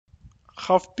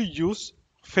how to use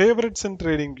favorites in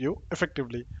TradingView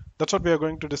effectively. That's what we are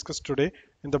going to discuss today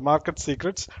in the Market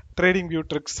Secrets TradingView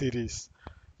Tricks series.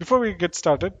 Before we get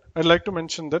started, I'd like to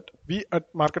mention that we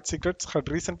at Market Secrets had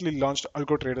recently launched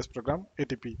Algo Traders Program,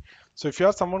 ATP. So if you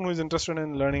are someone who is interested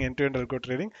in learning end-to-end algo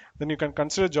trading, then you can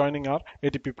consider joining our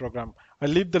ATP program. I'll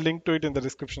leave the link to it in the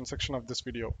description section of this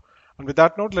video. And with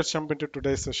that note, let's jump into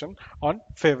today's session on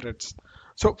favorites.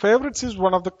 So favorites is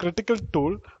one of the critical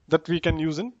tool that we can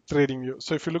use in TradingView.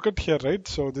 So if you look at here, right,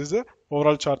 so this is a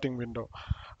overall charting window,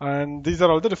 and these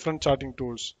are all the different charting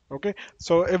tools. Okay,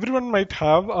 so everyone might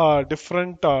have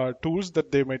different tools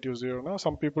that they might use.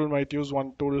 Some people might use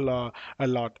one tool a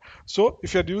lot. So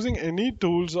if you're using any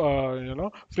tools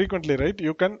frequently, right,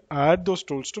 you can add those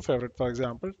tools to favorite. For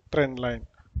example, trend line,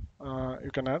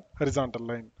 you can add horizontal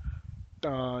line,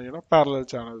 parallel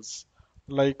channels.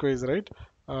 Likewise, right,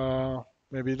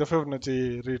 maybe the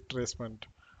Fibonacci retracement.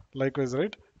 Likewise,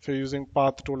 right, if you're using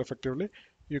path tool effectively,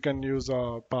 you can use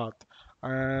path,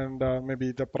 and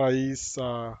maybe the price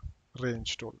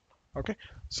range tool. Okay,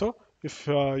 so if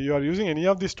you are using any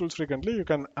of these tools frequently, you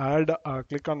can add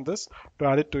click on this to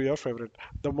add it to your favorite.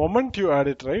 The moment you add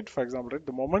it, right, for example, right,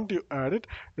 the moment you add it,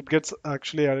 it gets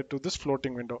actually added to this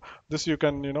floating window. This you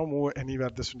can move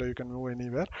anywhere. This window you can move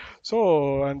anywhere.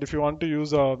 So, and if you want to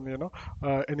use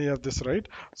any of this, right,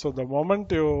 so the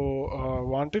moment you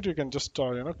want it, you can just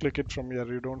click it from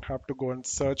here. You don't have to go and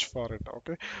search for it.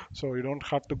 Okay, so you don't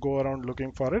have to go around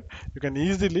looking for it. You can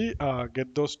easily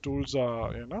get those tools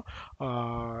in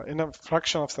a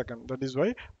fraction of a second. That is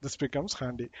why this becomes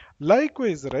handy.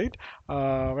 Likewise, right,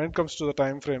 when it comes to the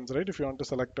time frames, right, if you want to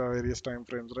select various time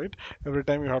frames, right, every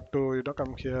time you have to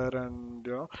come here, and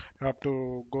you have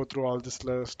to go through all this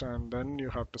list, and then you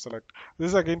have to select. This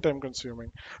is again time consuming.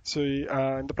 So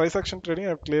in the price action trading,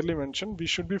 I've clearly mentioned we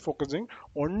should be focusing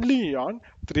only on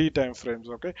 3 time frames.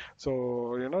 Okay,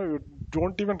 so you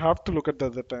don't even have to look at the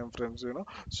other time frames.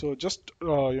 So just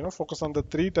focus on the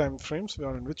 3 time frames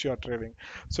in which you are trading.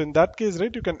 So in that case,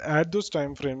 right, you can add those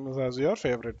time frames as your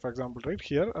favorite. For example, right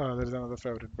here, there is another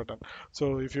favorite button.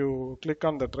 So if you click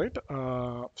on that, right,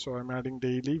 so I'm adding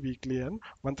daily, weekly, and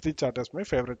monthly chart as my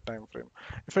favorite time frame.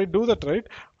 If I do that, right,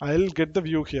 I'll get the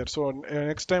view here. So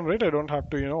next time, right, I don't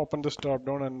have to open this drop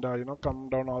down and come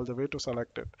down all the way to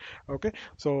select it. Okay,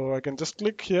 so I can just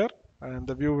click here, and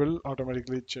the view will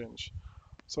automatically change.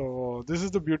 So this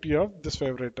is the beauty of this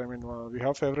favorite. I mean, we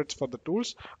have favorites for the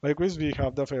tools. Likewise, we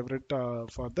have the favorite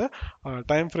for the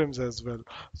time frames as well.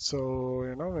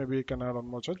 So maybe you can add on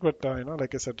more choice, but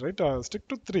like I said, right, stick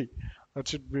to 3. That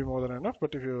should be more than enough.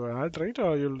 But if you add, right,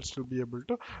 you'll still be able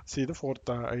to see the 4th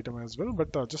item as well.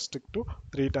 But just stick to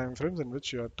 3 time frames in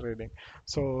which you are trading.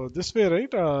 So this way,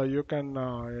 right, you can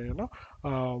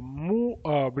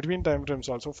move between time frames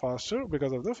also faster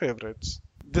because of the favorites.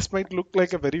 This might look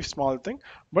like a very small thing,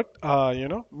 but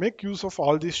make use of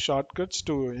all these shortcuts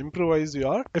to improvise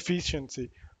your efficiency.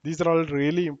 These are all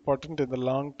really important in the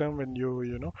long term when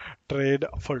you trade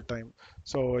full time.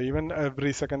 So even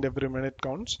every second, every minute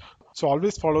counts. So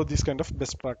always follow these kind of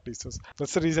best practices.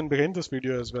 That's the reason behind this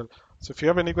video as well. So if you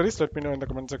have any queries, let me know in the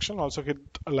comment section. Also hit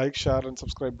a like, share, and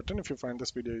subscribe button if you find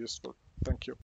this video useful. Thank you.